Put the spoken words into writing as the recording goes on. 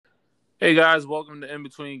Hey guys, welcome to In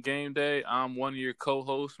Between Game Day. I'm one of your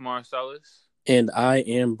co-hosts, Marcellus. And I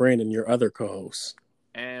am Brandon, your other co-host.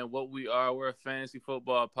 And we're a fantasy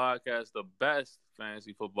football podcast, the best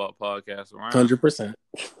fantasy football podcast around. 100%.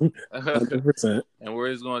 100%. And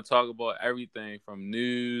we're just going to talk about everything from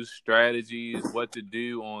news, strategies, what to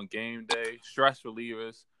do on game day, stress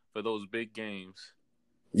relievers for those big games.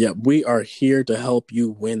 Yeah, we are here to help you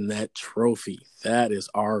win that trophy. That is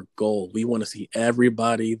our goal. We want to see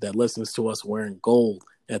everybody that listens to us wearing gold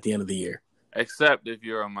at the end of the year. Except if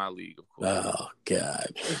you're in my league, of course. Oh,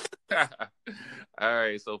 God. All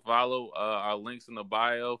right, so follow our links in the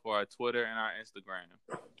bio for our Twitter and our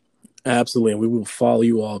Instagram. Absolutely. And we will follow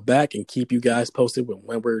you all back and keep you guys posted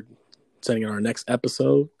when we're sending our next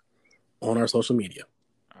episode on our social media.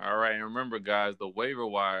 All right, and remember, guys, the waiver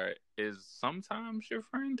wire is sometimes your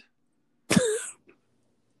friend.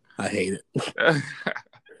 I hate it.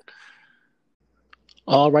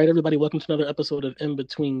 All right, everybody, welcome to another episode of In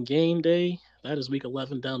Between Game Day. That is week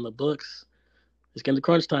 11 down the books. It's getting to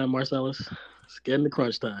crunch time, Marcellus. It's getting to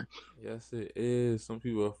crunch time. Yes, it is. Some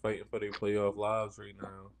people are fighting for their playoff lives right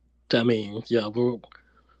now. I mean, yeah,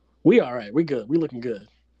 we all right. We good. We looking good.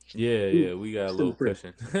 Yeah, we got a little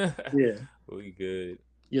cushion. Yeah, we good.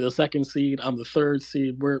 You're the second seed. I'm the third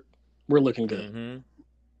seed. We're looking good. Mm-hmm.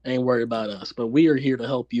 Ain't worried about us, but we are here to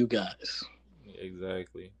help you guys.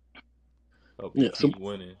 Exactly. Help you keep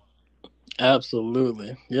winning.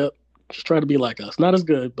 Absolutely. Yep. Just try to be like us. Not as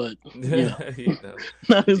good, but you know,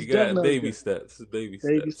 not as you got baby steps. Baby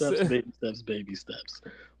steps.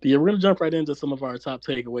 But yeah, we're gonna jump right into some of our top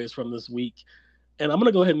takeaways from this week, and I'm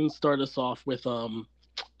gonna go ahead and start us off with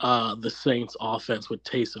the Saints offense with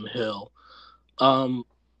Taysom Hill.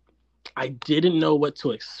 I didn't know what to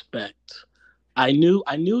expect. I knew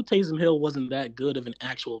Taysom Hill wasn't that good of an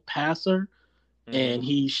actual passer, and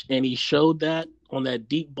he showed that on that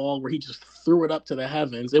deep ball where he just threw it up to the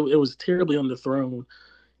heavens. It was terribly underthrown.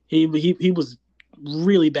 He was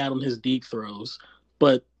really bad on his deep throws,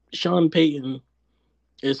 but Sean Payton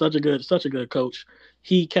is such a good coach.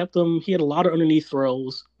 He kept them. He had a lot of underneath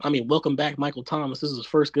throws. I mean, welcome back, Michael Thomas. This is his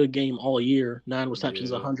first good game all year. 9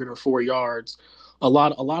 receptions, 104 yards. A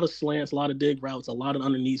lot of slants, a lot of dig routes, a lot of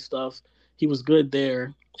underneath stuff. He was good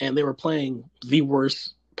there, and they were playing the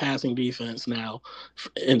worst passing defense now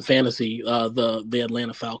in fantasy. The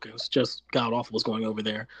Atlanta Falcons, just god awful was going over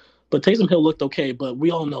there. But Taysom Hill looked okay, but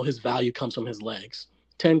we all know his value comes from his legs.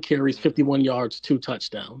 10 carries, 51 yards, 2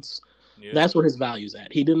 touchdowns. Yeah. That's where his value's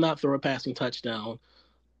at. He did not throw a passing touchdown.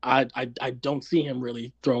 I don't see him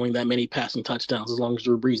really throwing that many passing touchdowns as long as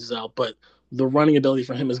Drew Brees is out, but the running ability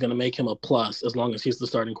for him is going to make him a plus as long as he's the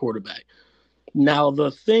starting quarterback. Now,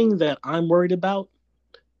 the thing that I'm worried about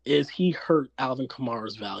is he hurt Alvin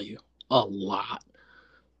Kamara's value a lot.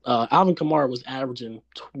 Alvin Kamara was averaging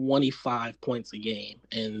 25 points a game,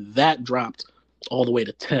 and that dropped all the way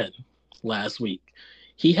to 10 last week.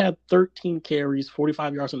 He had 13 carries,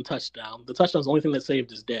 45 yards and a touchdown. The touchdown's the only thing that saved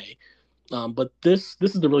his day. But this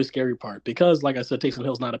is the really scary part because, like I said, Taysom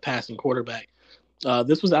Hill's not a passing quarterback.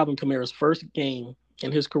 This was Alvin Kamara's first game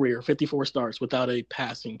in his career, 54 starts without a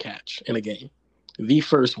passing catch in a game. The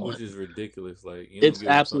first one. Which is ridiculous. Like it's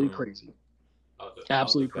absolutely crazy.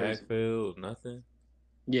 Absolutely crazy. Backfield, nothing.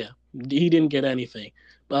 Yeah, he didn't get anything.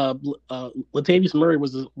 Latavius Murray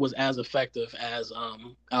was as effective as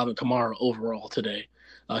Alvin Kamara overall today.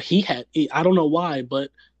 I don't know why,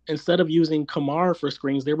 but instead of using Kamara for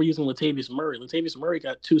screens, they were using Latavius Murray. Latavius Murray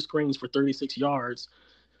got 2 screens for 36 yards.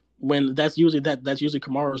 When that's usually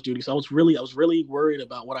Kamara's duty. So I was really worried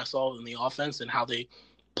about what I saw in the offense and how they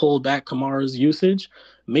pulled back Kamara's usage.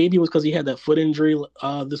 Maybe it was because he had that foot injury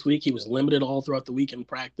this week. He was limited all throughout the week in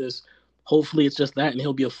practice. Hopefully it's just that, and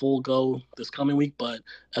he'll be a full go this coming week. But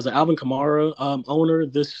as an Alvin Kamara owner,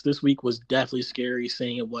 this week was definitely scary,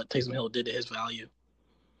 seeing what Taysom Hill did to his value.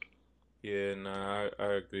 Yeah, I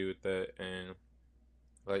agree with that. And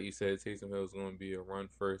like you said, Taysom Hill is going to be a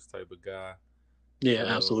run-first type of guy. Yeah, so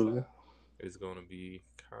absolutely. It's going to be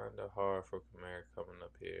kind of hard for Kamara coming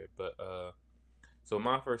up here. But so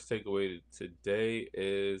my first takeaway today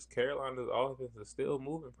is Carolina's offense is still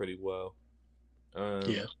moving pretty well.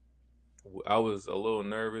 Yeah. I was a little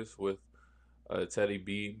nervous with Teddy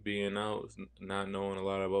B being out, not knowing a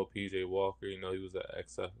lot about PJ Walker. You know, he was an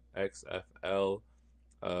XFL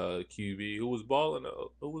QB who was balling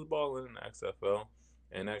in the XFL,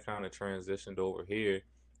 and that kind of transitioned over here.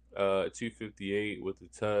 258 with the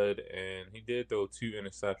TUD, and he did throw 2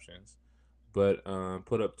 interceptions, but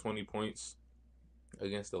put up 20 points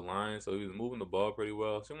against the Lions, so he was moving the ball pretty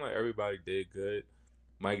well. It seemed like everybody did good.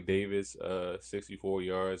 Mike Davis, 64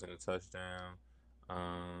 yards and a touchdown.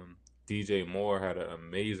 DJ Moore had an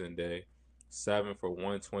amazing day, 7 for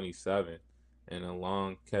 127, and a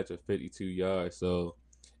long catch of 52 yards. So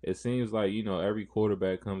it seems like every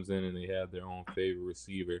quarterback comes in and they have their own favorite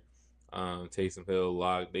receiver. Taysom Hill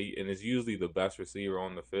locked, and it's usually the best receiver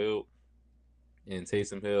on the field. And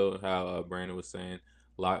Taysom Hill, how Brandon was saying,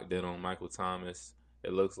 locked in on Michael Thomas.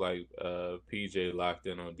 It looks like PJ locked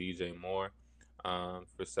in on DJ Moore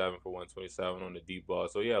for 7 for 127 on the deep ball.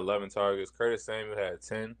 So yeah, 11 targets. Curtis Samuel had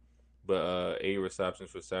 10, but 8 receptions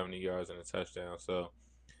for 70 yards and a touchdown. So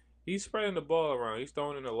he's spreading the ball around. He's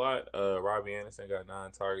throwing in a lot. Robbie Anderson got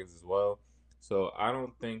 9 targets as well. So I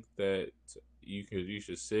don't think that you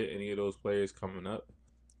should sit any of those players coming up,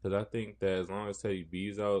 because I think that as long as Teddy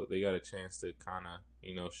B's out, they got a chance to kind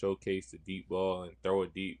of showcase the deep ball and throw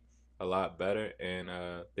it deep a lot better. And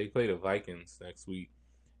they play the Vikings next week,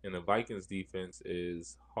 and the Vikings defense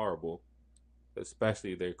is horrible,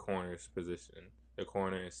 especially their corners position, their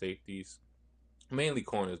corner and safeties, mainly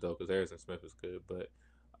corners though, because Harrison Smith is good. But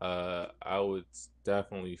I would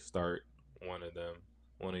definitely start one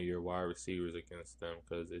of your wide receivers against them,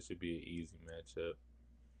 because it should be an easy matchup.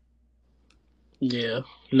 Yeah,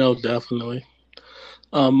 no, definitely.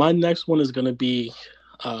 My next one is going to be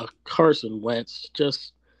Carson Wentz.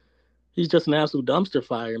 He's just an absolute dumpster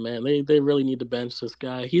fire, man. They really need to bench this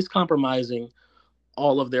guy. He's compromising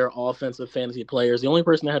all of their offensive fantasy players. The only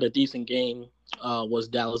person that had a decent game was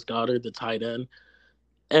Dallas Goedert, the tight end.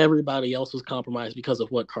 Everybody else was compromised because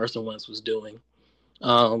of what Carson Wentz was doing.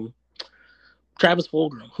 Travis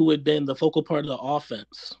Fulgham, who had been the focal part of the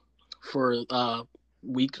offense for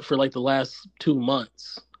like the last 2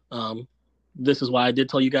 months. This is why I did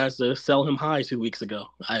tell you guys to sell him high 2 weeks ago.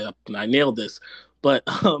 I nailed this. But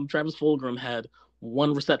Travis Fulgham had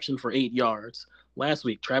 1 reception for 8 yards. Last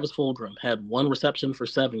week, Travis Fulgham had 1 reception for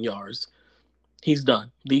 7 yards. He's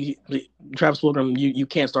done. The Travis Fulgham, you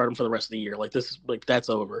can't start him for the rest of the year. That's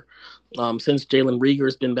over. Since Jalen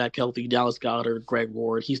Reagor's been back healthy, Dallas Goedert, Greg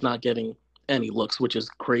Ward, he's not getting any looks, which is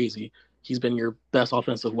crazy. He's been your best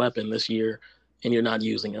offensive weapon this year, and you're not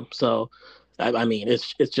using him. So, I mean,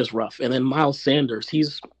 it's just rough. And then Miles Sanders,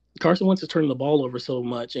 Carson Wentz is turning the ball over so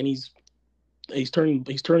much, and he's turning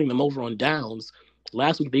them over on downs.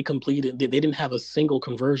 Last week they didn't have a single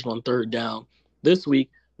conversion on 3rd down. This week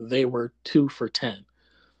they were 2 for 10.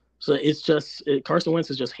 So Carson Wentz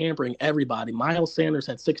is just hampering everybody. Miles Sanders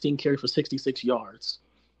had 16 carries for 66 yards.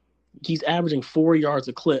 He's averaging 4 yards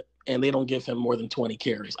a clip, and they don't give him more than 20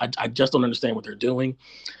 carries. I just don't understand what they're doing.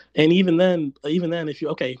 And even then, if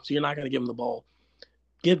so you're not going to give him the ball.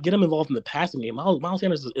 Get him involved in the passing game. Miles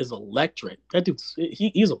Sanders is electric. That dude's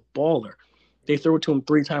he's a baller. They threw it to him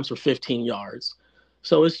 3 times for 15 yards.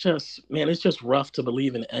 So it's just rough to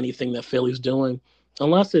believe in anything that Philly's doing,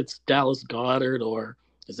 unless it's Dallas Goedert or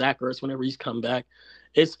Zach Ertz whenever he's come back.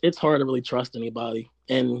 It's hard to really trust anybody.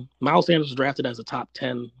 And Miles Sanders was drafted as a top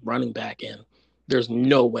 10 running back, and there's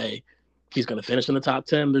no way he's going to finish in the top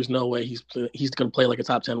 10. There's no way he's going to play like a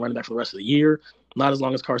top 10 running back for the rest of the year. Not as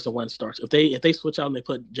long as Carson Wentz starts. If they switch out and they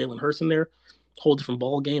put Jalen Hurts in there, whole different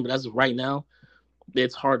ball game. But as of right now,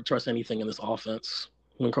 it's hard to trust anything in this offense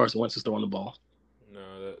when Carson Wentz is throwing the ball.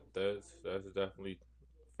 No, that's definitely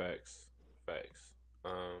facts. Facts.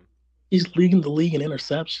 He's leading the league in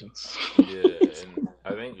interceptions. Yeah, and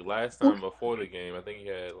I think last time before the game, I think he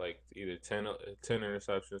had like either 10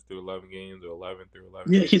 interceptions through 11 games, or 11 through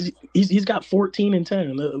 11 Yeah, games. he's got 14 and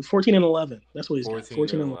 10, 14 and 11. That's what he's got.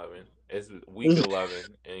 14 and 11. It's week 11,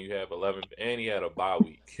 and you have 11, and he had a bye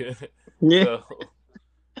week. Yeah. So,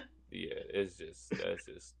 yeah, that's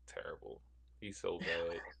just terrible. He's so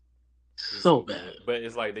bad. So bad. But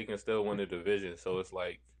it's like they can still win the division. So it's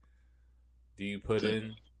like, do you put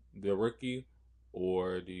in the rookie,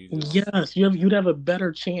 or do you just... Yes, you'd have a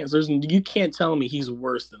better chance. You can't tell me he's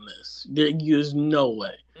worse than this. There's no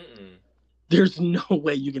way. Mm-mm. There's no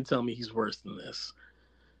way you can tell me he's worse than this.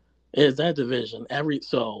 Is that division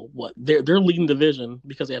they're leading division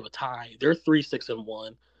because they have a tie. They're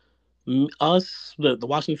 3-6-1. Us, the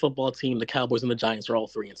Washington football team, the Cowboys, and the Giants are all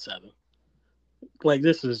 3-7. Like,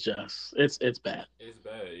 this is just it's bad. It's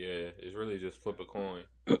bad, yeah. It's really just flip a coin.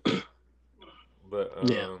 But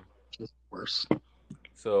yeah, it's worse.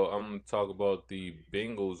 So I'm gonna talk about the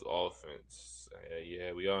Bengals offense.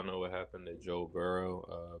 Yeah, we all know what happened to Joe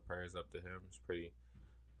Burrow. Prayers up to him. It's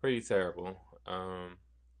pretty terrible.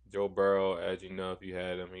 Joe Burrow, as you know, if you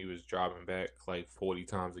had him, he was dropping back like 40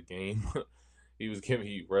 times a game. He was giving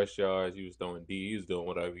you rush yards. He was throwing D. He was doing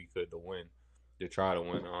whatever he could to try to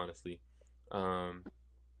win, honestly. And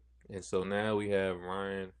so now we have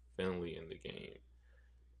Ryan Finley in the game.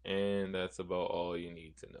 And that's about all you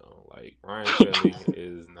need to know. Like, Ryan Finley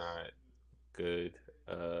is not good.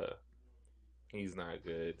 He's not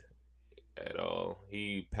good at all.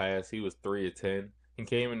 He passed. He was 3 of 10. He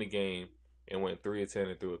came in the game and went 3 of 10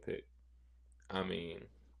 and threw a pick. I mean,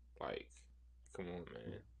 like, come on,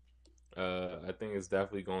 man. I think it's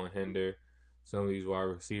definitely going to hinder some of these wide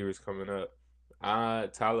receivers coming up.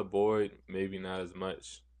 Tyler Boyd, maybe not as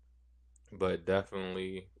much, but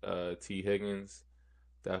definitely T. Higgins.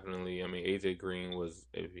 Definitely. I mean, AJ Green was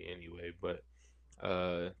iffy anyway, but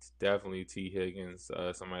definitely T. Higgins,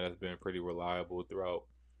 somebody that's been pretty reliable throughout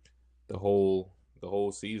the whole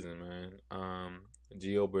season, man.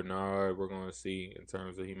 Gio Bernard, we're going to see in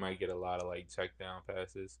terms of he might get a lot of like check down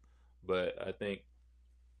passes, but I think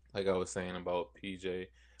like I was saying about PJ,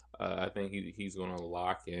 I think he's going to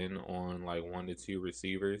lock in on like 1 to 2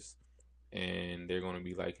 receivers, and they're going to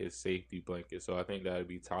be like his safety blanket. So I think that would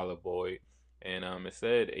be Tyler Boyd, and it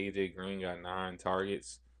said AJ Green got 9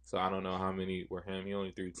 targets. So I don't know how many were him. He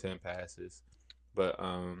only threw 10 passes, but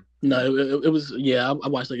No, it was yeah. I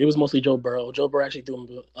watched it. It was mostly Joe Burrow. Joe Burrow actually threw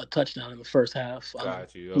him a touchdown in the first half.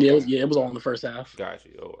 got you. Yeah, Okay, it was all okay. in the first half. Got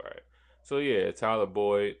you. All right. So yeah, Tyler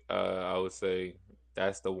Boyd. I would say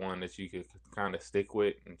that's the one that you could kind of stick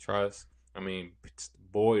with and trust. I mean,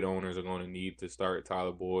 Boyd owners are going to need to start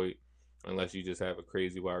Tyler Boyd unless you just have a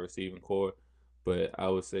crazy wide receiving core. But I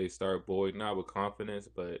would say start Boyd, not with confidence,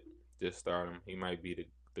 but just start him. He might be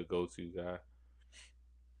the go to guy.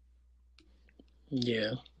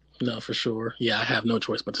 Yeah, no, for sure. Yeah, I have no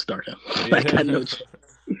choice but to start him. I Yeah. got no choice.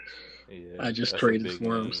 Yeah, I just that's a traded big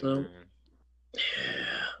for him, name, so man.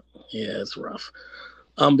 yeah, it's rough.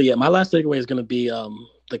 But yeah, my last takeaway is going to be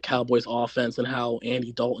the Cowboys' offense and how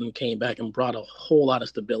Andy Dalton came back and brought a whole lot of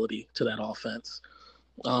stability to that offense.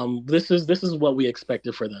 This is what we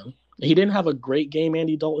expected for them. He didn't have a great game,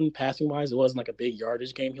 Andy Dalton, passing wise. It wasn't like a big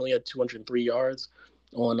yardage game. He only had 203 yards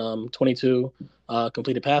on 22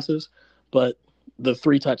 completed passes, but the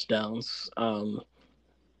 3 touchdowns.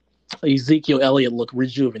 Ezekiel Elliott looked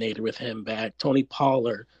rejuvenated with him back. Tony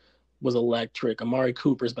Pollard was electric. Amari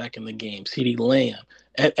Cooper's back in the game. CeeDee Lamb.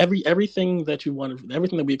 Everything that you wanted,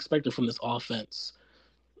 everything that we expected from this offense,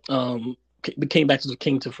 um, came back to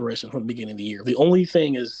came to fruition from the beginning of the year. The only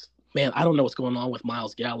thing is, man, I don't know what's going on with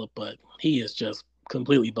Miles Gallup, but he is just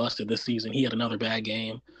completely busted this season. He had another bad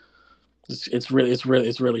game. It's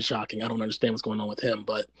really shocking. I don't understand what's going on with him,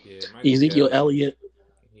 but Yeah, Michael Ezekiel Gallup. Elliott,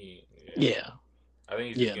 Yeah. yeah, I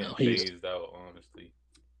think he's just yeah, no, getting he's phased out, honestly.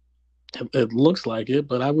 it looks like it,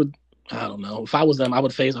 but I don't know. If I was them, I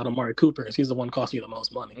would phase out Amari Cooper because he's the one costing you the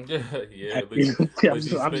most money. Yeah, yeah, I, I'm, but you I'm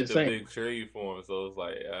spent just a saying. big trade for him, so it's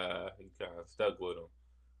like you kind of stuck with him.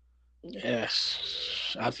 Yeah,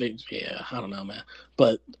 I think, yeah, I don't know, man.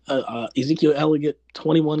 But Ezekiel Elliott,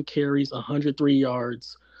 21 carries, 103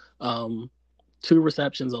 yards, um, 2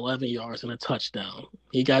 receptions, 11 yards, and a touchdown.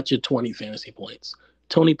 He got you 20 fantasy points.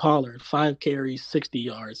 Tony Pollard, 5 carries, 60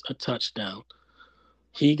 yards, a touchdown.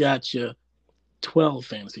 He got you 12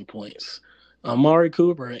 fantasy points. Amari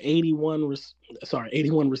Cooper, 81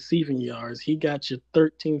 receiving yards. He got you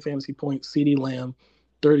 13 fantasy points. CeeDee Lamb,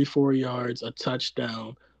 34 yards, a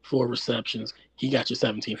touchdown, 4 receptions. He got you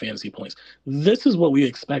 17 fantasy points. This is what we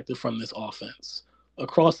expected from this offense.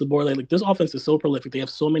 Across the board, like this offense is so prolific. They have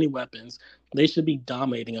so many weapons. They should be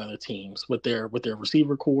dominating other teams with their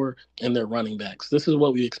receiver core and their running backs. This is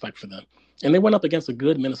what we expect for them. And they went up against a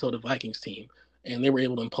good Minnesota Vikings team, and they were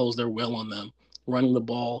able to impose their will on them, running the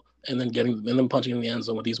ball and then punching in the end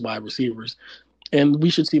zone with these wide receivers. And we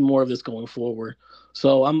should see more of this going forward.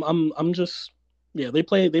 So I'm just yeah, they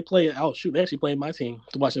play out shoot, they actually played my team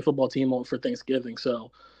to watch the football team on for Thanksgiving.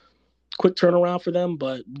 So quick turnaround for them,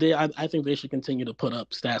 but I think they should continue to put up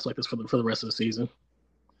stats like this for the rest of the season.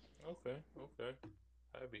 Okay, okay,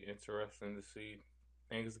 that'd be interesting to see.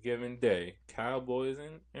 Thanksgiving Day, Cowboys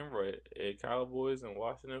Cowboys and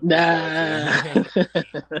Washington football Nah, team.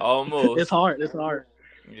 it's Almost, hard. It's hard.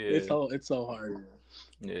 yeah, It's so hard.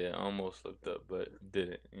 yeah, almost slipped up, but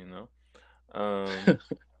didn't. Um,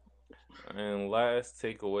 and last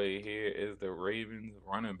takeaway here is the Ravens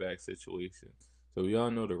running back situation. So we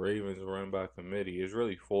all know the Ravens run by committee. It's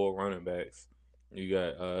really 4 running backs. You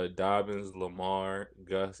got Dobbins, Lamar,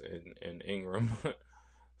 Gus, and Ingram.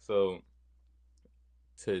 So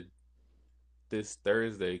to this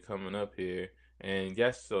Thursday coming up here, and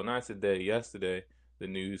so not today, yesterday, the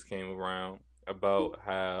news came around about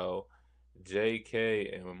how J.K.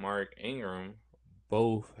 and Mark Ingram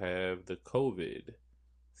both have the COVID.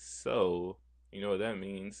 So, you know what that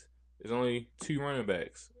means? There's only 2 running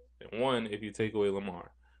backs, and one if you take away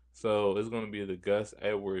Lamar. So it's going to be the Gus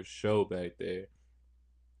Edwards show back there.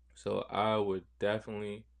 So I would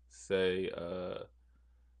definitely say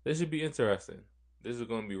this should be interesting. This is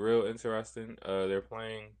going to be real interesting. They're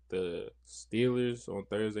playing the Steelers on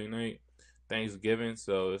Thursday night, Thanksgiving,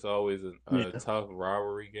 so it's always a Yeah. tough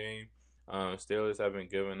rivalry game. Steelers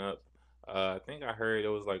haven't given up. I think I heard it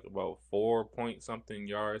was like about 4 point something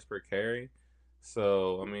yards per carry.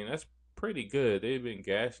 So I mean that's pretty good. They've been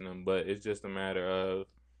gashing them, but it's just a matter of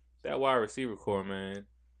that wide receiver core, man.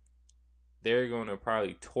 They're going to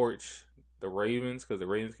probably torch the Ravens because the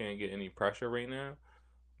Ravens can't get any pressure right now.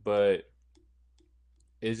 But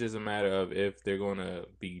it's just a matter of if they're going to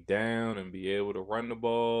be down and be able to run the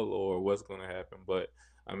ball or what's going to happen. But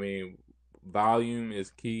I mean, volume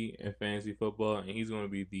is key in fantasy football, and he's going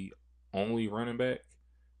to be only running back,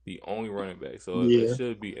 the only running back. So it Yeah.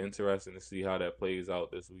 should be interesting to see how that plays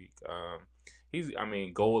out this week. I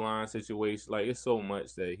mean, goal line situation, like it's so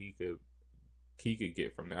much that he could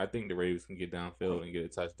get from there. I think the Ravens can get downfield and get a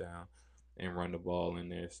touchdown and run the ball in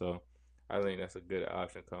there. So I think that's a good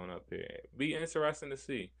option coming up here. Be interesting to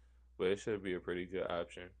see, but it should be a pretty good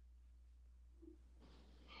option.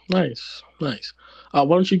 Nice, nice. Why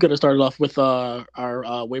don't you get us started off with our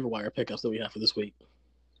waiver wire pickups that we have for this week?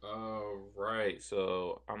 All right,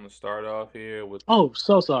 so I'm gonna start off here with Oh,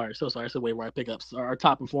 so sorry. I said waiver wire pickups. Our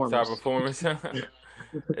top top performers. performance.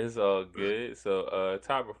 It's all good. So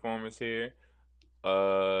top performance here.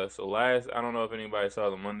 So last I don't know if anybody saw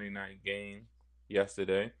the Monday night game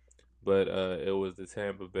yesterday, but it was the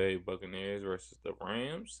Tampa Bay Buccaneers versus the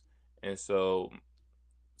Rams, and so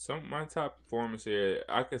some my top performers here,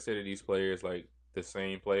 I consider these players like the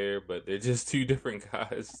same player, but they're just two different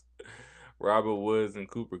guys. Robert Woods and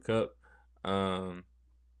Cooper Cup. Um,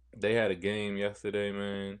 they had a game yesterday,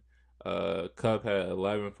 man. Cup had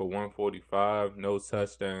 11 for 145, no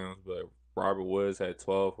touchdowns, but Robert Woods had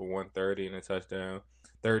 12 for 130 and a touchdown,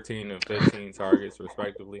 13 and 15 targets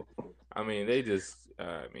respectively. I mean,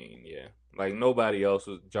 yeah, like nobody else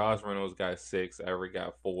was. Josh Reynolds got 6, Everett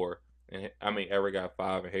got 4, and I mean Everett got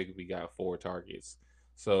 5, and Higbee got 4 targets.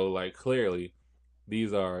 So like clearly,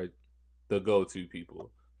 these are the go-to people,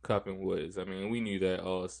 Cup and Woods. I mean, we knew that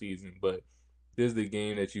all season, but this is the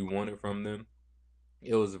game that you wanted from them.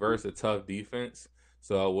 It was versus a tough defense,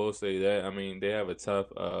 so I will say that. I mean, they have a tough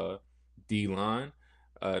D line,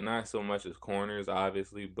 not so much as corners,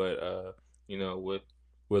 obviously, but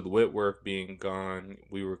with Whitworth being gone,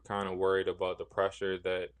 we were kind of worried about the pressure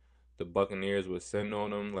that the Buccaneers would send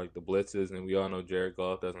on them, like the blitzes, and we all know Jared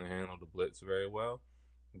Goff doesn't handle the blitz very well,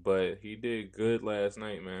 but he did good last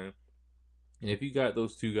night, man. And if you got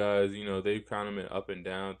those two guys, they've kind of been up and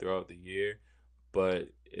down throughout the year, but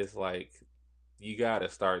it's like you got to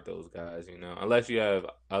start those guys, unless you have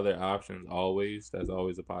other options always. That's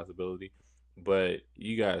always a possibility, but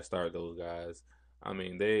you got to start those guys. I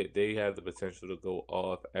mean, they have the potential to go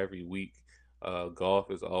off every week.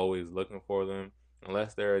 Golf is always looking for them,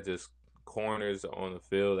 unless there are just corners on the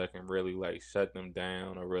field that can really like shut them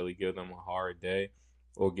down or really give them a hard day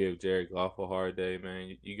or give Jared Goff a hard day,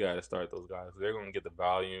 man. You got to start those guys. They're going to get the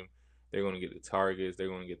volume. They're going to get the targets. They're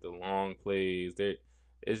going to get the long plays.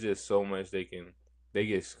 It's just so much they can. They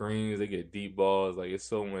get screens. They get deep balls. Like it's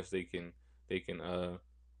so much they can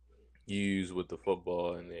use with the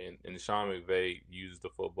football. And Sean McVay uses the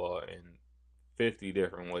football in 50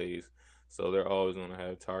 different ways. So they're always going to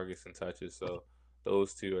have targets and touches. So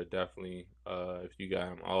those two are definitely, if you got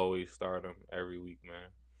them, always start them every week, man.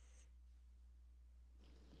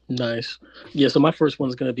 Nice. Yeah, so my first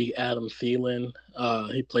one's going to be Adam Thielen.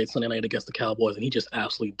 He played Sunday night against the Cowboys, and he just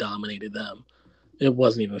absolutely dominated them. It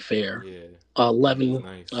wasn't even fair. Yeah, he's 11,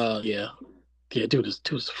 nice. yeah. Yeah, dude's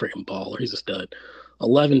a freaking baller. He's a stud.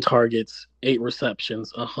 11 targets, 8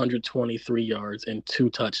 receptions, 123 yards, and 2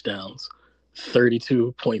 touchdowns,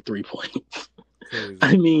 32.3 points. Crazy.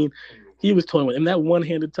 I mean, he was 21. And that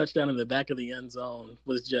one-handed touchdown in the back of the end zone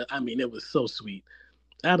was just, I mean, it was so sweet.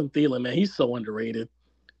 Adam Thielen, man, he's so underrated.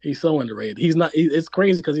 He's so underrated. He's not. It's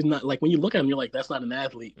crazy because he's not like when you look at him, you're like, that's not an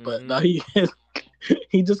athlete. But Mm-hmm. no,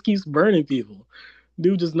 he just keeps burning people.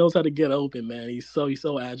 Dude just knows how to get open, man. He's so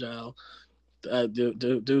agile.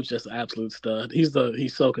 Dude's just an absolute stud. He's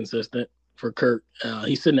so consistent for Kirk.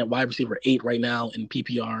 He's sitting at wide receiver 8 right now in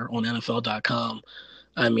PPR on NFL.com.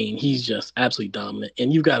 I mean, he's just absolutely dominant.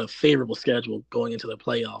 And you've got a favorable schedule going into the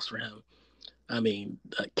playoffs for him. I mean,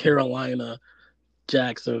 Carolina,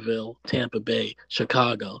 Jacksonville, Tampa Bay,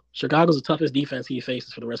 Chicago. Chicago's the toughest defense he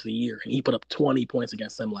faces for the rest of the year, and he put up 20 points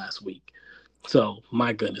against them last week. So,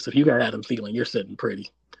 my goodness, if you got Adam Thielen, you're sitting pretty.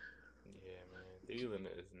 Yeah, man. Thielen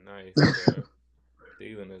is nice, bro.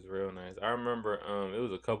 Thielen is real nice. I remember it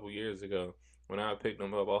was a couple years ago when I picked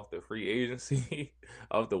him up off the free agency,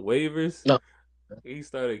 off the waivers. No, He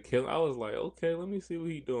started killing. I was like, okay, let me see what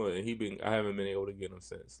he's doing. And I haven't been able to get him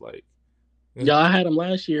since. Like Yeah, I had him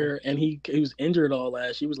last year, and he was injured all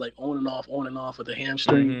last. He was like on and off with a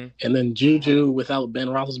hamstring, Hmm. and then Juju without Ben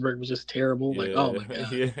Roethlisberger was just terrible. Like, oh Yeah, my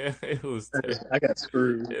god, yeah, it was I got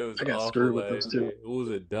screwed. it was I got awful screwed with those last two. year. Who was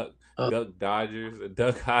it? Uh, Duck Dodgers,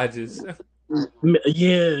 Duck Hodges.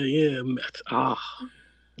 yeah.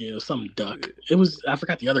 Yeah, some duck. It was. I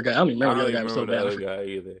forgot the other guy. I don't even I remember the don't other even guy. It was so remember the bad. I other forgot. guy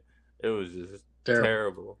either. It was just Terrible.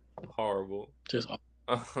 terrible, horrible. Just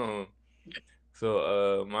awful. Um,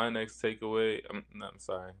 so my next takeaway, I'm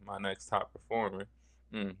sorry, my next top performer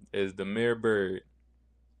is Demir Bird.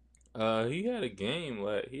 He had a game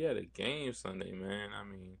he had a game Sunday, man. I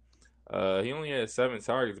mean, he only had 7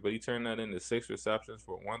 targets, but he turned that into 6 receptions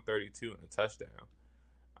for 132 and a touchdown.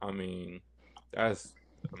 I mean, that's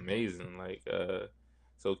amazing.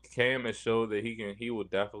 So Cam has showed that he will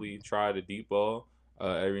definitely try the deep ball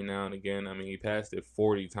every now and again. I mean, he passed it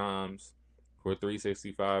 40 times for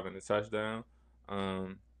 365 and a touchdown.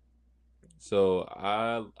 Um, so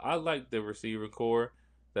I like the receiver core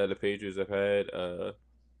that the Patriots have had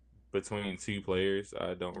between 2 players.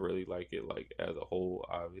 I don't really like it like as a whole,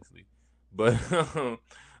 obviously, but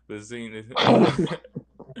but seeing it,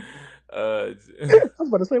 uh, I was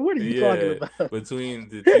about to say, what are you talking yeah, about? between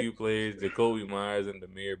the 2 players, Jacoby Myers and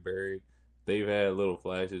Demir Bird, they've had little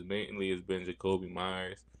flashes. Mainly, it's been Jacoby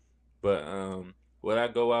Myers, but would I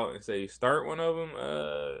go out and say start one of them?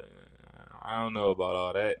 I don't know about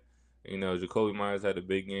all that. You know, Jacoby Myers had a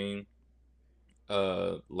big game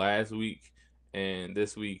last week, and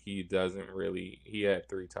this week he doesn't really. He had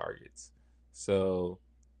 3 targets, so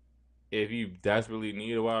if you desperately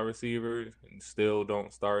need a wide receiver, still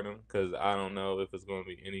don't start him because I don't know if it's going to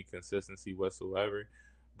be any consistency whatsoever.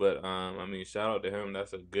 But I mean, shout out to him.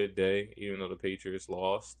 That's a good day, even though the Patriots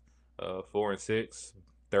lost, 4-6,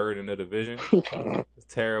 third in the division. It's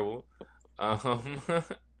terrible. Um,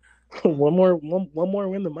 One more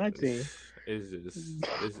win than my team.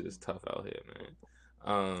 it's just tough out here,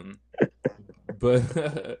 man.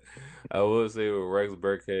 But I will say with Rex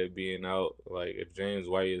Burkhead being out, like if James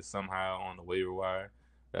White is somehow on the waiver wire,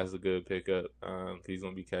 that's a good pickup. He's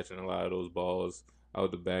gonna be catching a lot of those balls out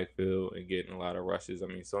the backfield and getting a lot of rushes. I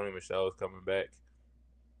mean, Sony Michel is coming back,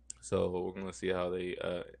 so we're gonna see how they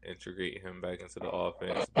integrate him back into the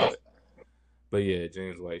offense. But yeah,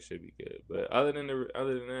 James White should be good. But other than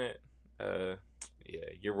that, yeah,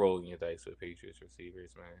 you're rolling your dice with Patriots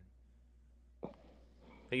receivers, man.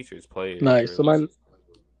 Patriots players, Nice. So really.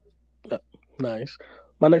 my nice.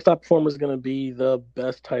 My next top performer is gonna be the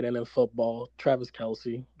best tight end in football, Travis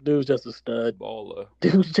Kelsey. Dude's just a stud. Baller.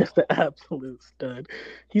 Dude's just an absolute stud.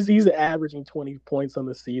 He's averaging 20 points on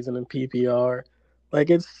the season in PPR. Like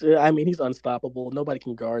I mean, he's unstoppable. Nobody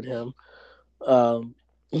can guard him. Um,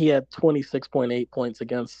 he had 26.8 points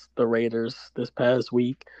against the Raiders this past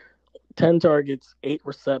week. 10 targets, 8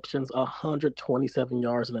 receptions, 127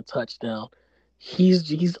 yards, and a touchdown.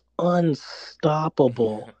 He's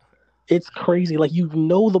unstoppable. It's crazy. Like you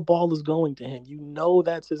know the ball is going to him. You know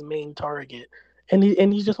that's his main target. And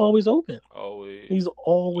he's just always open. Always. He's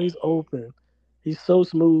always open. He's so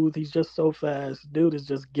smooth. He's just so fast. Dude is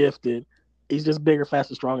just gifted. He's just bigger,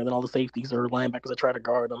 faster, stronger than all the safeties or linebackers that try to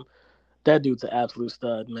guard him. That dude's an absolute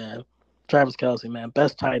stud, man. Travis Kelsey, man,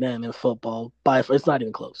 best tight end in football. It's not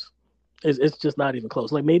even close. It's just not even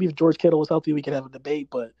close. Like maybe if George Kittle was healthy, we could have a debate,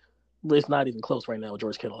 but it's not even close right now with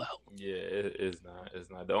George Kittle out. Yeah, it's not. It's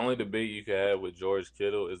not. The only debate you can have with George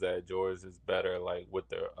Kittle is that George is better, like with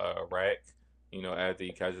the rack. You know, after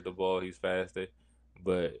he catches the ball, he's faster.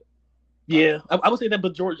 But Yeah, I would say that,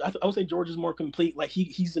 but I would say George is more complete. Like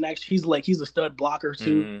he's a stud blocker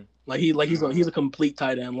too. mm, He's a complete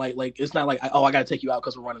tight end. Like it's not like I gotta take you out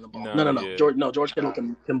because we're running the ball. no, No. yeah, George Kittle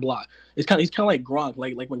can block. He's kind of like Gronk.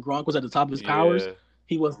 Like when Gronk was at the top of his powers, yeah,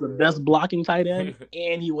 he was the best blocking tight end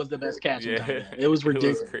and he was the best catching tight yeah. end. It was It was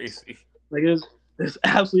ridiculous. crazy. Like it's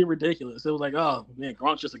absolutely ridiculous. It was like, oh man,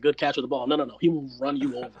 Gronk's just a good catcher of the ball. No. He will run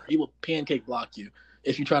you over. He will pancake block you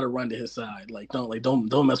if you try to run to his side.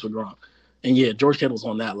 Don't mess with Gronk. And yeah, George Kittle's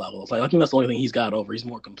on that level. It's like I think that's the only thing he's got over. He's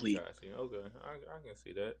more complete. Gotcha. Okay, I can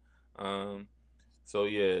see that. So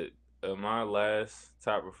yeah, my last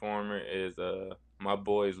top performer is my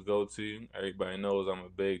boy's go to. Everybody knows I'm a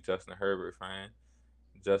big Justin Herbert fan.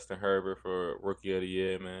 Justin Herbert for Rookie of the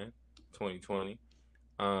Year, man, 2020.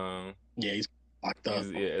 Um, Yeah, he's locked up.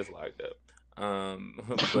 it's locked up.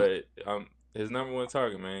 But his number one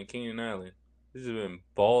target, man, Keenan Allen. He's been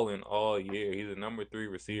balling all year. He's a number 3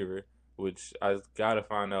 receiver, which I gotta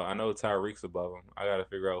find out. I know Tyreek's above him. I gotta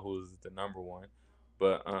figure out who's the number one.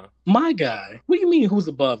 But My guy. What do you mean who's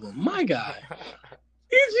above him? My guy.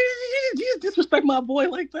 You disrespect my boy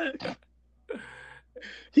like that.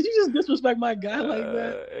 Did you just disrespect my guy like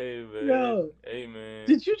that? Hey man, Yo, hey man.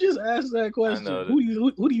 did you just ask that I question? know that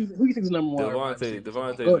Who do you think is number one wide receiver? Come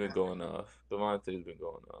on, Devontae's go been ahead. going off. Devontae's been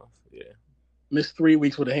going off. Yeah, Missed 3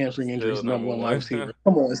 weeks with a hamstring injury. still He's number number one wide one. receiver.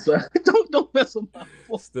 Come on, son. Don't mess with my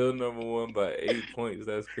boy. Still number one by 8 points.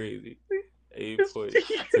 That's crazy. 8 points.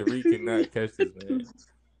 Tariq cannot catch this man.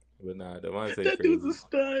 But nah, Devontae That crazy. dude's a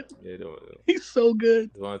stud. Yeah, He's so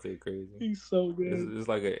good. Devontae crazy. He's so good. It's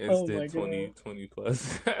like an Oh my instant 20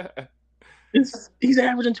 plus. He's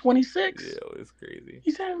averaging 26. Yeah, it's crazy.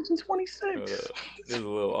 He's averaging 26. This is a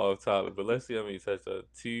little off topic, but let's see how many touchdowns.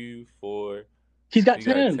 2, 4. He's got He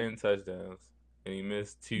 10. got 10 touchdowns, and he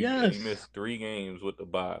missed 2. Yes. And he missed 3 games with the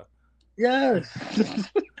bye. Yes.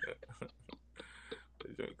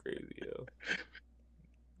 It's going crazy, yo.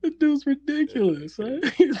 The dude's ridiculous. Huh? 1,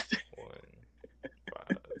 5,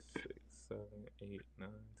 6, 7, 8, 9,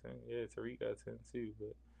 10. Yeah, Tariq got 10 too,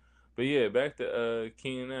 but yeah, back to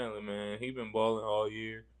Keenan Allen, man. He been balling all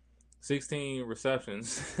year. 16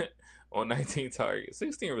 receptions on 19 targets.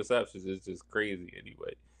 16 receptions is just crazy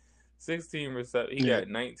anyway. 16 receptions. He got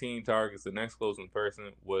 19 targets. The next closest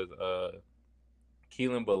person was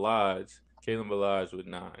Kalen Ballage with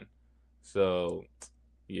 9. So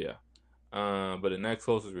yeah. But the next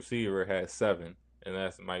closest receiver has 7, and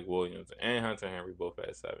that's Mike Williams, and Hunter Henry both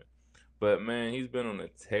had 7. But man, he's been on a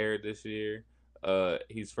tear this year.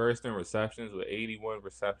 He's first in receptions with 81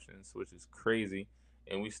 receptions, which is crazy.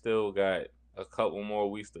 And we still got a couple more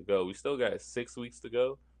weeks to go. We still got 6 weeks to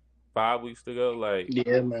go, 5 weeks to go. Like,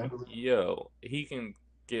 yeah, man. Yo, he can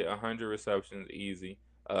get 100 receptions easy,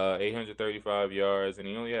 835 yards, and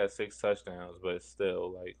he only has 6 touchdowns. But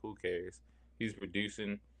still, like, who cares? He's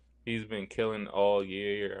producing. He's been killing all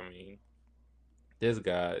year. I mean, this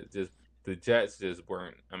guy just the Jets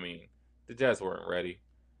weren't ready.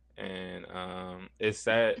 And it's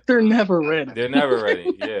sad. They're never ready. They're never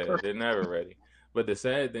ready. Yeah, they're never ready. But the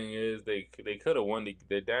sad thing is they could have won.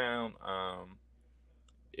 They're down.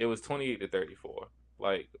 It was 28-34.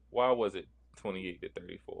 Like, why was it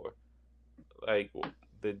 28-34? Like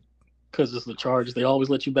because it's the Chargers. They always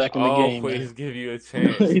let you back in the game. Always give you a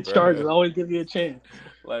chance. The Chargers always give you a chance.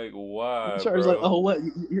 Like, why? The Chargers bro? like, oh, what?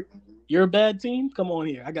 You're a bad team? Come on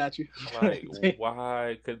here. I got you. Like,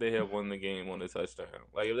 why could they have won the game on a touchdown?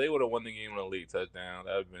 Like, if they would have won the game on a late touchdown,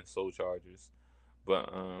 that would have been so Chargers. But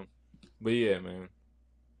yeah, man.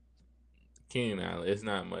 Keenan Allen, it's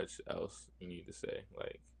not much else you need to say.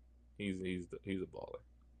 Like, he's a baller.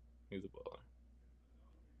 He's a baller.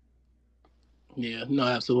 Yeah, no,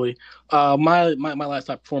 absolutely. My last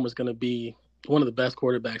top performer is going to be one of the best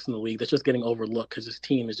quarterbacks in the league that's just getting overlooked because his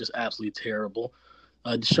team is just absolutely terrible.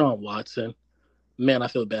 Deshaun Watson. Man, I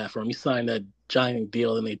feel bad for him. He signed that giant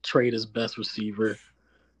deal and they trade his best receiver.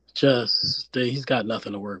 He's got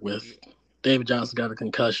nothing to work with. David Johnson got a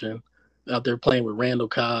concussion. Out there playing with Randall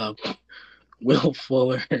Cobb, Will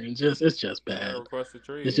Fuller, and it's just bad.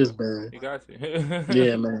 It's just bad. He got you.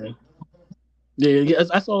 Yeah, man. Yeah,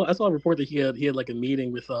 I saw a report that he had like a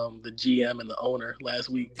meeting with the GM and the owner last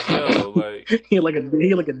week. Yo, like he had like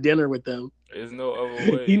a dinner with them. There's no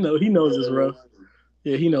other way. he knows it's rough.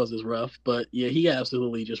 Yeah, he knows it's rough, but yeah, he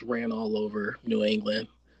absolutely just ran all over New England.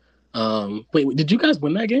 Wait, did you guys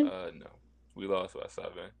win that game? No, we lost by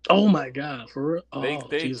 7. Oh my god, for real? They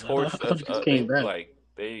torched us.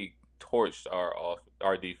 They torched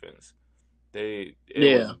our defense. It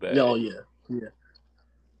was bad. Oh yeah.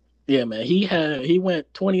 Yeah, man. He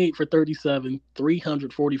went 28 for 37,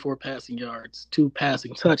 344 passing yards, 2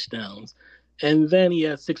 passing touchdowns, and then he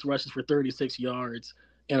had 6 rushes for 36 yards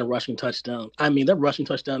and a rushing touchdown. I mean, that rushing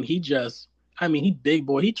touchdown, he big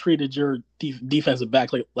boy. He treated your defensive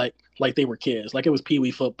back like they were kids, like it was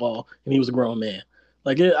pee-wee football, and he was a grown man.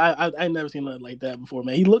 Like I never seen nothing like that before,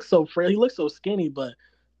 man. He looked so frail. He looked so skinny, but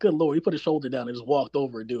good lord, he put his shoulder down and just walked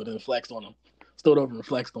over a dude and flexed on him. Stood over and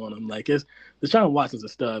flexed on him. Like, Deshaun Watson's a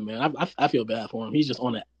stud, man. I feel bad for him. He's just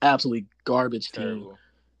on an absolutely garbage team,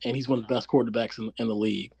 and he's one of the best quarterbacks in the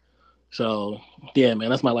league. So, yeah, man,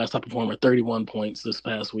 that's my last top performer. 31 points this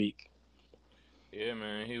past week. Yeah,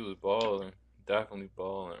 man, he was balling. Definitely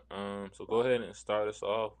balling. So go ahead and start us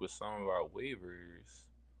off with some of our waivers.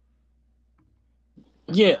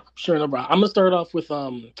 Yeah, sure, no problem. I'm gonna start off with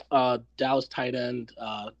Dallas tight end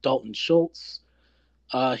Dalton Schultz.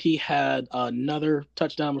 He had another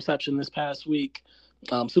touchdown reception this past week.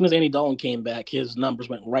 As soon as Andy Dalton came back, his numbers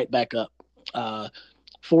went right back up.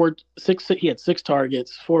 He had 6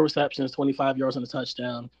 targets, 4 receptions, 25 yards on a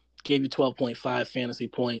touchdown. Gave you 12.5 fantasy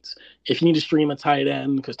points. If you need to stream a tight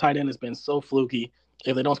end, because tight end has been so fluky,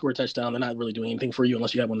 if they don't score a touchdown, they're not really doing anything for you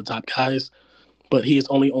unless you have one of the top guys. but he's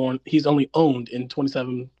only owned in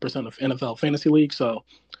 27% of NFL fantasy leagues. So,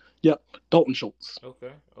 yep, Dalton Schultz.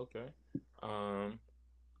 Okay, okay. Um,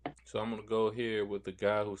 so I'm gonna go here with the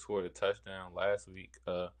guy who scored a touchdown last week.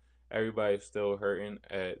 Everybody's still hurting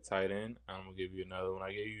at tight end. I'm gonna give you another one.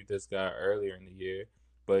 I gave you this guy earlier in the year,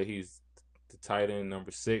 but he's the tight end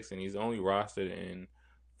number 6, and he's only rostered in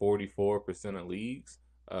 44% of leagues.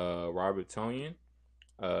 Robert Tonyan.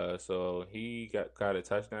 So he got a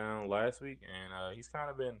touchdown last week, and he's kind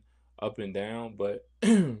of been up and down, but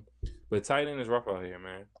but tight end is rough out here,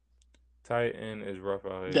 man. Tight end is rough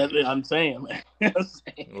out here. That I'm saying, man. I'm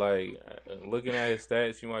saying. Like looking at his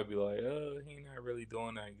stats, you might be like, "Oh, he not really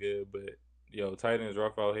doing that good." But yo, tight end is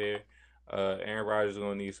rough out here. Aaron Rodgers is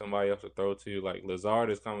gonna need somebody else to throw to. Like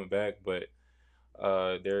Lazard is coming back, but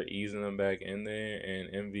they're easing him back in there,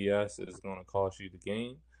 and MVS is gonna cost you the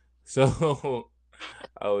game. So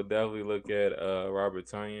I would definitely look at Robert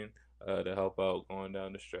Tonyan to help out going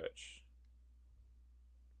down the stretch.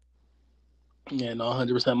 Yeah, no,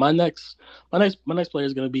 100%. My next player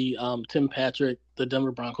is going to be Tim Patrick, the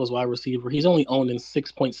Denver Broncos wide receiver. He's only owned in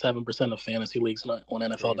 6.7% of fantasy leagues on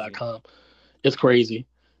Crazy. NFL.com. It's crazy.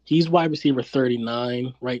 He's wide receiver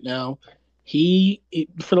 39 right now. He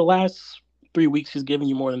for the last 3 weeks, he's giving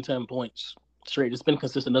you more than 10 points straight. It's been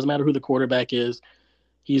consistent. Doesn't matter who the quarterback is.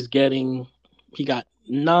 He's getting. He got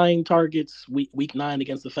 9 targets week 9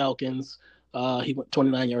 against the Falcons. He went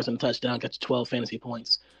 29 yards and a touchdown, got you 12 fantasy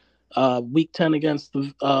points. Week 10 against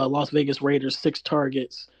the Las Vegas Raiders, 6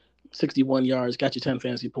 targets, 61 yards, got you 10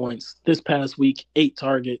 fantasy points. This past week, 8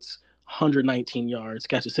 targets, 119 yards,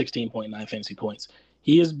 got you 16.9 fantasy points.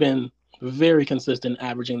 He has been very consistent,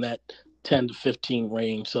 averaging that 10 to 15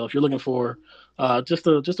 range. So if you're looking for just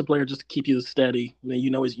a player just to keep you steady, you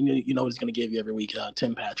know what he's going to give you every week.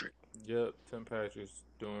 Tim Patrick. Yep, Tim Patrick's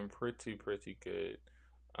doing pretty good.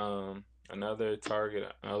 Another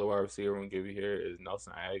target, another wide receiver I'm gonna give you here is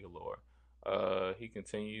Nelson Aguilar. He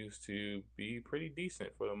continues to be pretty decent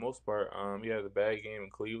for the most part. He had a bad game in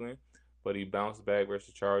Cleveland, but he bounced back versus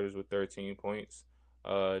the Chargers with 13 points.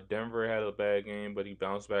 Denver had a bad game, but he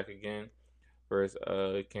bounced back again versus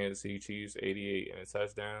Kansas City Chiefs, 88 and a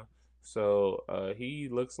touchdown. So he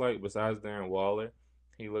looks like, besides Darren Waller,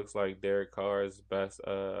 he looks like Derek Carr's best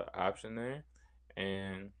option there,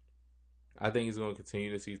 and I think he's going to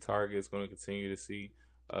continue to see targets. Going to continue to see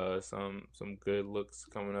some good looks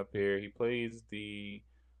coming up here. He plays the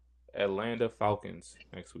Atlanta Falcons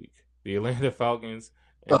next week. The Atlanta Falcons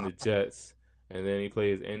and the Jets, and then he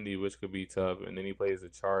plays Indy, which could be tough, and then he plays the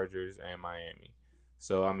Chargers and Miami.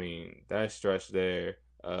 So I mean that stretch there.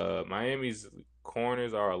 Miami's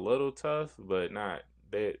corners are a little tough, but not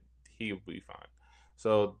that he'll be fine.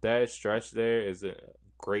 So that stretch there is a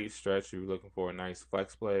great stretch if you're looking for a nice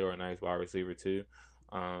flex play or a nice wide receiver too.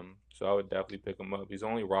 So I would definitely pick him up. He's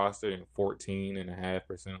only rostered in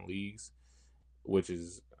 14.5% leagues, which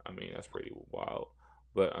is, I mean, that's pretty wild.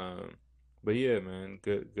 But but yeah, man,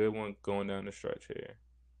 good one going down the stretch here.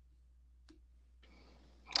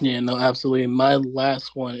 Yeah, no, absolutely. My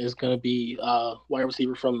last one is going to be wide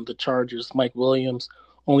receiver from the Chargers, Mike Williams,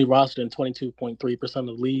 only rostered in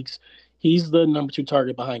 22.3% of leagues. He's the number 2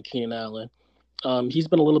 target behind Keenan Allen. He's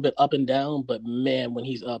been a little bit up and down, but man, when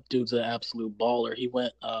he's up, dude's an absolute baller. He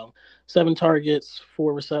went 7 targets,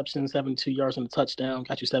 4 receptions, 72 yards and a touchdown,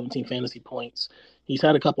 got you 17 fantasy points. He's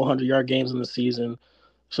had a couple 100-yard games in the season.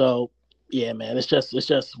 So yeah, man, it's just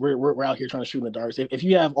we're out here trying to shoot in the dark. If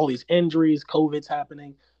you have all these injuries, COVID's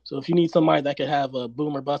happening, so if you need somebody that could have a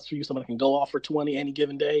boom or bust for you, somebody that can go off for 20 any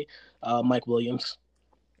given day, Mike Williams.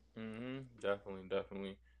 Definitely,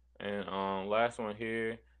 definitely. And last one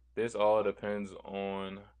here. This all depends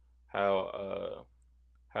on how uh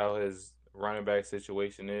how his running back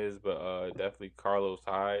situation is, but definitely Carlos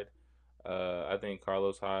Hyde. I think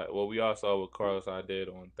Carlos Hyde. Well, we all saw what Carlos Hyde did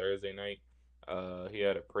on Thursday night. He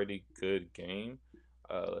had a pretty good game.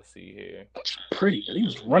 Let's see here. Pretty good. He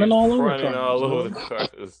was He running was all over the running all over the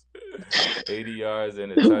Cardinals. Cardinals. 80 yards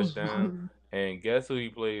and a It was touchdown. And guess who he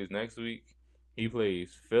plays next week? He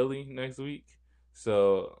plays Philly next week.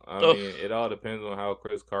 So I ugh. mean, it all depends on how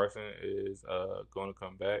Chris Carson is going to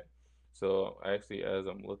come back. So actually, as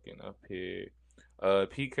I'm looking up here,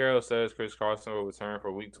 Pete Carroll says Chris Carson will return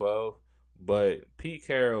for Week 12, but Pete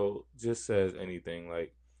Carroll just says anything.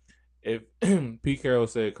 Like if Pete Carroll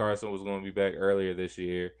said Carson was going to be back earlier this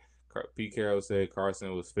year, Pete Carroll said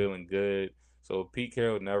Carson was feeling good. So Pete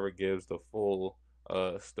Carroll never gives the full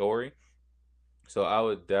story. So I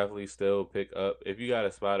would definitely still pick up, if you got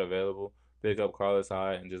a spot available, pick up Carlos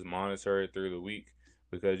Hyde and just monitor it through the week,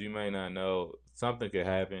 because you may not know, something could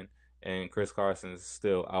happen and Chris Carson's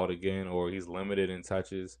still out again, or he's limited in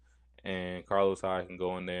touches and Carlos Hyde can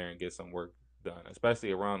go in there and get some work done,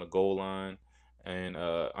 especially around the goal line. And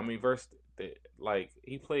I mean, versus like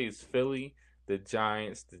he plays Philly, the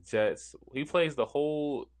Giants, the Jets. He plays the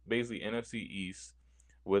whole basically NFC East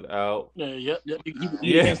without. Yeah, yep. You can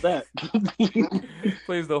eat Yeah, against that.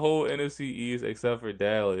 plays the whole NFC East except for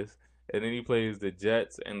Dallas, and then he plays the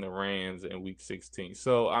Jets and the Rams in Week 16.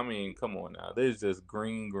 So I mean, come on now, there's just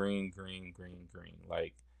green, green, green, green, green.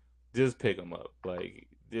 Like, just pick them up. Like,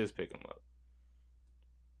 just pick them up.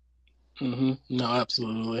 No,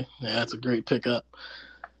 absolutely. Yeah, that's a great pickup.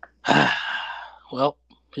 Well,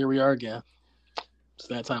 here we are again. It's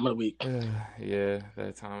that time of the week. Yeah,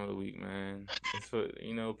 that time of the week, man. It's for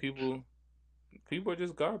people are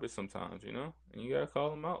just garbage sometimes, and you gotta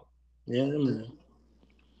call them out. Yeah, man.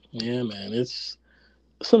 Yeah, man. It's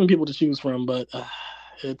so many people to choose from, but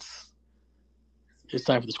it's it's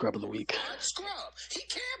time for the scrub of the week. Scrub. He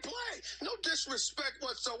can't play. No disrespect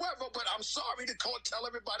whatsoever, but I'm sorry to tell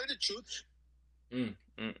everybody the truth.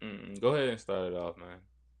 Go ahead and start it off, man.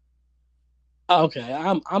 Okay,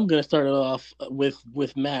 I'm gonna start it off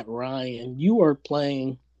with Matt Ryan. You were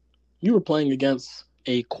playing against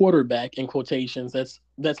a quarterback in quotations that's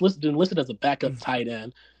listed as a backup tight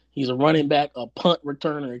end. He's a running back, a punt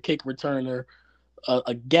returner, a kick returner,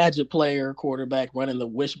 a gadget player, quarterback running the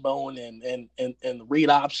wishbone and the read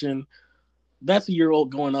option. That's a year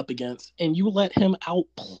old going up against, and you let him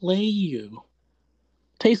outplay you.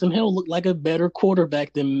 Taysom Hill looked like a better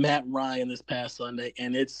quarterback than Matt Ryan this past Sunday,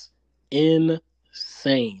 and it's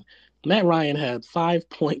insane. Matt Ryan had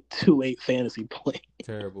 5.28 fantasy points.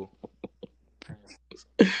 Terrible.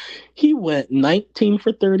 He went 19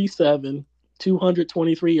 for 37,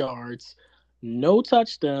 223 yards, no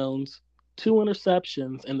touchdowns, 2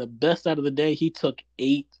 interceptions, and the best out of the day, he took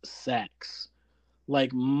 8 sacks.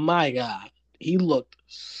 Like, my God, he looked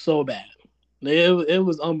so bad. It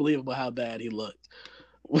was unbelievable how bad he looked.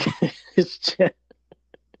 It's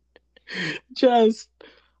just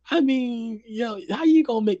I mean, how you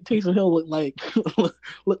gonna make Taysom Hill look like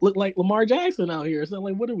look like Lamar Jackson out here? So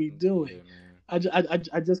like, what are we doing? Yeah,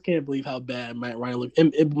 I just can't believe how bad Matt Ryan looked.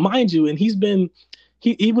 And mind you, and he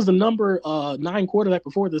was the number 9 quarterback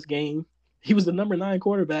before this game. He was the number 9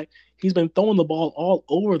 quarterback. He's been throwing the ball all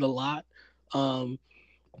over the lot.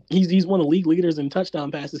 He's one of the league leaders in touchdown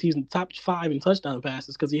passes. He's in top 5 in touchdown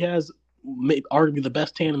passes because he has arguably the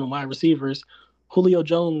best tandem of wide receivers. Julio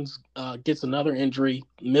Jones gets another injury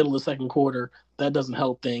middle of the second quarter. That doesn't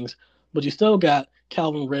help things. But you still got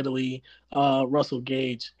Calvin Ridley, Russell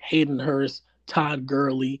Gage, Hayden Hurst, Todd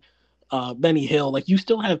Gurley, Benny Hill. Like, you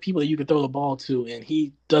still have people that you can throw the ball to, and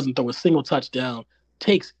he doesn't throw a single touchdown,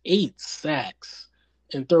 takes 8 sacks,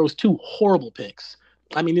 and throws 2 horrible picks.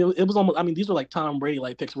 I mean, it was almost. I mean, these were like Tom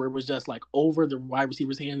Brady-like picks where it was just like over the wide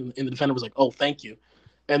receiver's hand, and the defender was like, "Oh, thank you,"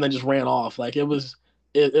 and then just ran off. Like, it was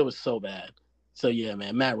so bad. So yeah,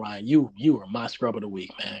 man, Matt Ryan, you were my scrub of the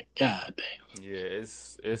week, man. God damn. Yeah,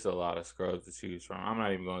 it's a lot of scrubs to choose from. I'm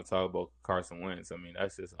not even going to talk about Carson Wentz. I mean,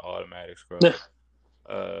 that's just automatic scrub.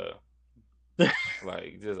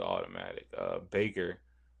 Like, just automatic. Baker,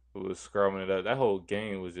 who was scrubbing it up. That whole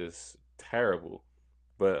game was just terrible.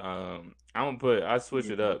 But I switch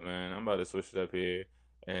it up, man. I'm about to switch it up here.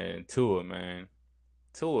 And Tua, man.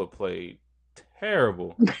 Tua played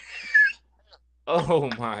terrible. Oh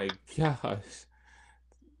my gosh.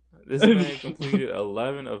 This man completed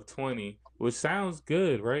 11 of 20, which sounds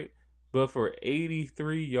good, right? But for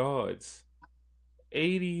 83 yards.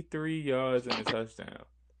 83 yards and a touchdown.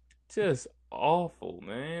 Just awful,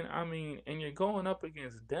 man. I mean, and you're going up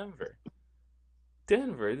against Denver.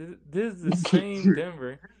 This is the same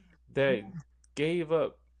Denver that gave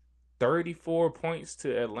up 34 points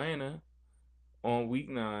to Atlanta on week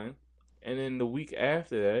 9. And then the week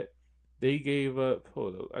after that, they gave up,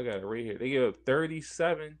 hold up, I got it right here. They gave up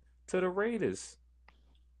 37 to the Raiders.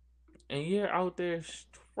 And you're out there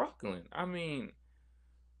struggling. I mean,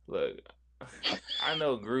 look, I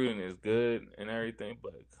know Gruden is good and everything,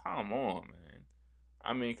 but come on, man.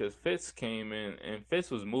 I mean, because Fitz came in, and Fitz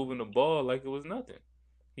was moving the ball like it was nothing.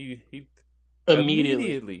 He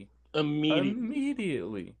Immediately.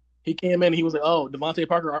 He came in. He was like, "Oh, Devontae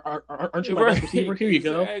Parker, aren't you my best receiver? Here you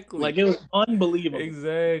go." Like, it was unbelievable.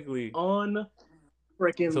 Exactly.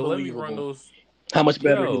 Unfreaking So believable. let me run those. How much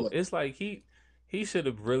better he looked. It's like he should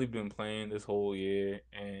have really been playing this whole year,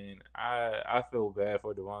 and I feel bad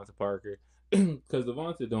for Devontae Parker because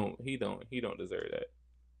Devontae don't deserve that.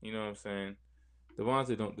 You know what I'm saying?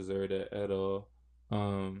 Devontae don't deserve that at all.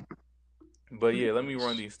 But yeah, let me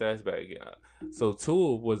run these stats back again. So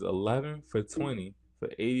Tua was 11 for 20 for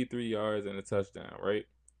 83 yards and a touchdown, right?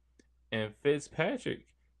 And Fitzpatrick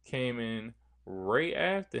came in right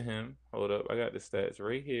after him, hold up, I got the stats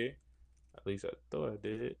right here. At least I thought I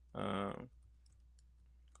did. Hold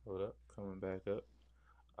up, coming back up.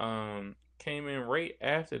 Came in right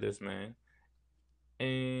after this man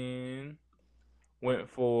and went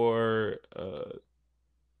for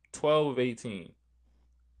 12 of 18.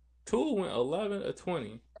 Tua went 11 of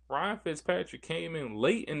 20. Ryan Fitzpatrick came in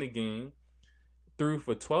late in the game, threw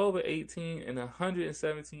for 12 of 18 and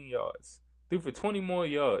 117 yards. Threw for 20 more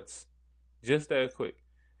yards. Just that quick.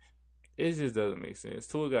 It just doesn't make sense.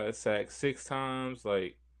 Tua got sacked 6 times.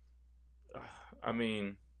 Like, I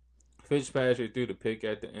mean, Fitzpatrick threw the pick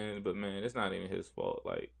at the end, but man, it's not even his fault.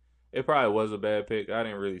 Like, it probably was a bad pick. I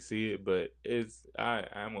didn't really see it, but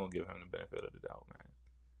I'm gonna give him the benefit of the doubt, man.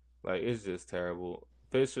 Like, it's just terrible.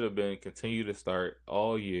 Fitz should have been continue to start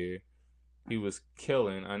all year. He was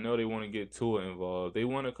killing. I know they want to get Tua involved. They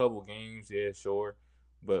won a couple games, yeah, sure,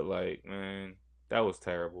 but like, man, that was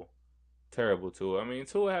terrible. Terrible Tua. I mean,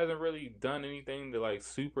 Tua hasn't really done anything to like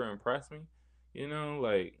super impress me. You know,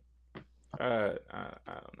 like I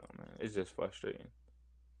don't know, man. It's just frustrating.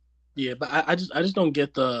 Yeah, but I just don't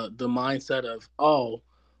get the mindset of, oh,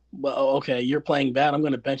 well, okay, you're playing bad. I'm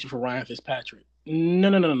going to bench you for Ryan Fitzpatrick. No.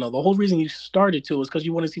 The whole reason you started to is because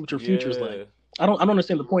you want to see what your future is like. Yeah, I don't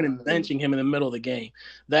understand the point in benching him in the middle of the game.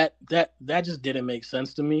 That just didn't make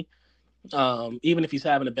sense to me. Even if he's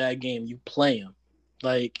having a bad game, you play him.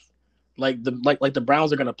 Like the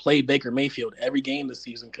Browns are going to play Baker Mayfield every game this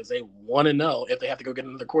season because they want to know if they have to go get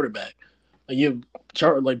another quarterback. Burrow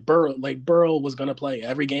was going to play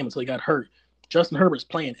every game until he got hurt. Justin Herbert's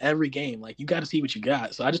playing every game. Like, you got to see what you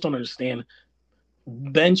got. So I just don't understand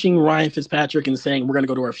benching Ryan Fitzpatrick and saying we're going to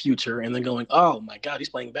go to our future, and then going, oh my God, he's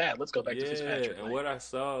playing bad. Let's go back to Fitzpatrick. and what I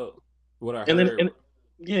saw, what I And heard. then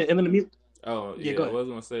the Oh yeah, yeah, go I ahead. was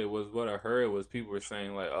gonna say was what I heard was people were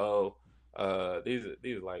saying like, oh, these are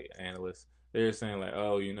like analysts. They're saying like,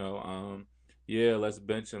 oh, yeah, let's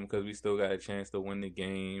bench him because we still got a chance to win the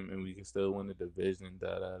game and we can still win the division.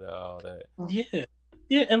 Da da da, all that.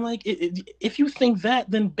 Yeah, and like if you think that,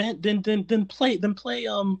 then play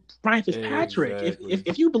Ryan Fitzpatrick. Exactly.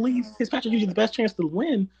 If you believe Fitzpatrick gives you the best chance to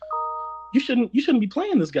win, you shouldn't be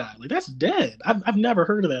playing this guy. Like, that's dead. I've never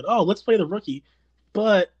heard of that. Oh, let's play the rookie,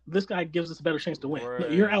 but this guy gives us a better chance to win. No,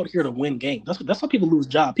 you're out Right. here to win games. That's how people lose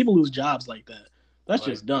jobs. People lose jobs like that. That's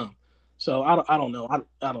Like, just dumb. So I don't know.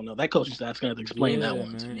 I don't know. That coaching staff's gonna have to explain that yeah,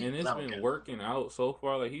 one to man, me. and I it's don't get been it. working out so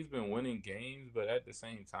far. Like he's been winning games, but at the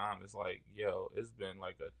same time, it's like, yo, it's been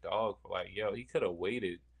like a dog. Like, yo, he could have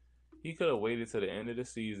waited. He could have waited to the end of the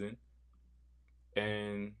season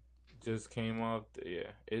and just came off.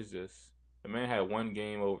 Yeah, it's just the man had one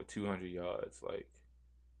game over 200 yards. Like,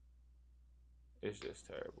 it's just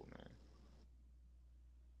terrible, man.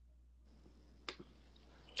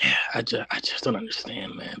 Yeah, I just don't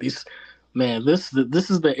understand, man. This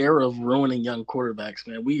is the era of ruining young quarterbacks,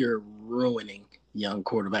 man. We are ruining young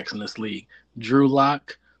quarterbacks in this league. Drew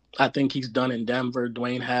Lock, I think he's done in Denver.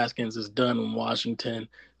 Dwayne Haskins is done in Washington.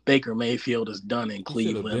 Baker Mayfield is done in He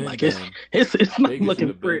should have Cleveland. been Like, done. it's not Baker should looking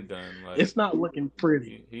have been pretty. done. It's Like not looking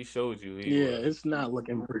pretty. he showed you he Yeah, was. it's not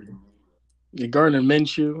looking pretty. Gardner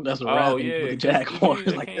Minshew, that's a Oh wrap with yeah, the because the dude Jaguars.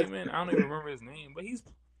 that Like, came in, I don't even remember his name, but he's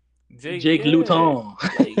Jake. Jake Yeah, Luton.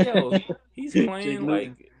 like yo, he's Jake playing Luton.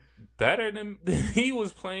 like better than he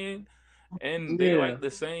was playing, and they're Yeah, like the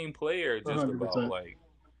same player, just about 100%. like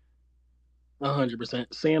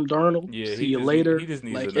 100%. Sam Darnold, yeah. see you later. He just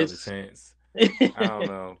needs Like, another chance. I don't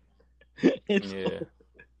know. it's Yeah,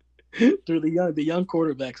 through the young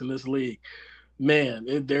quarterbacks in this league. Man,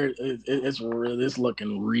 it's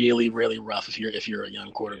looking really, really rough if you're a young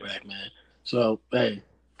yeah. quarterback, man. So, hey,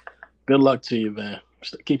 good luck to you, man.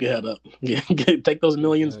 Just keep your head up. Take those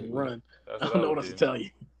millions and Exactly. run. That's I what don't I know would what else to do. tell you.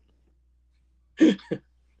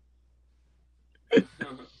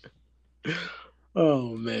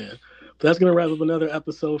 Oh man, that's gonna wrap up another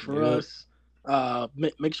episode for Yep. us.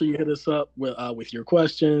 Make sure you hit us up with your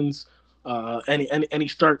questions. Any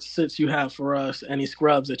start sits you have for us. Any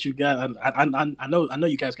scrubs that you got. I know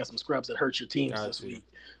you guys got some scrubs that hurt your teams Got this you. week.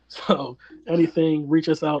 So anything, reach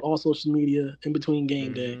us out all social media in between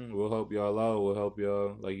game day. We'll help y'all out. We'll help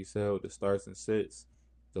y'all, like you said, with the starts and sits,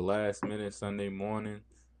 the last minute Sunday morning.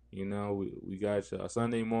 We got y'all.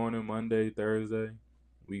 Sunday morning, Monday, Thursday.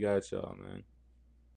 We got y'all, man.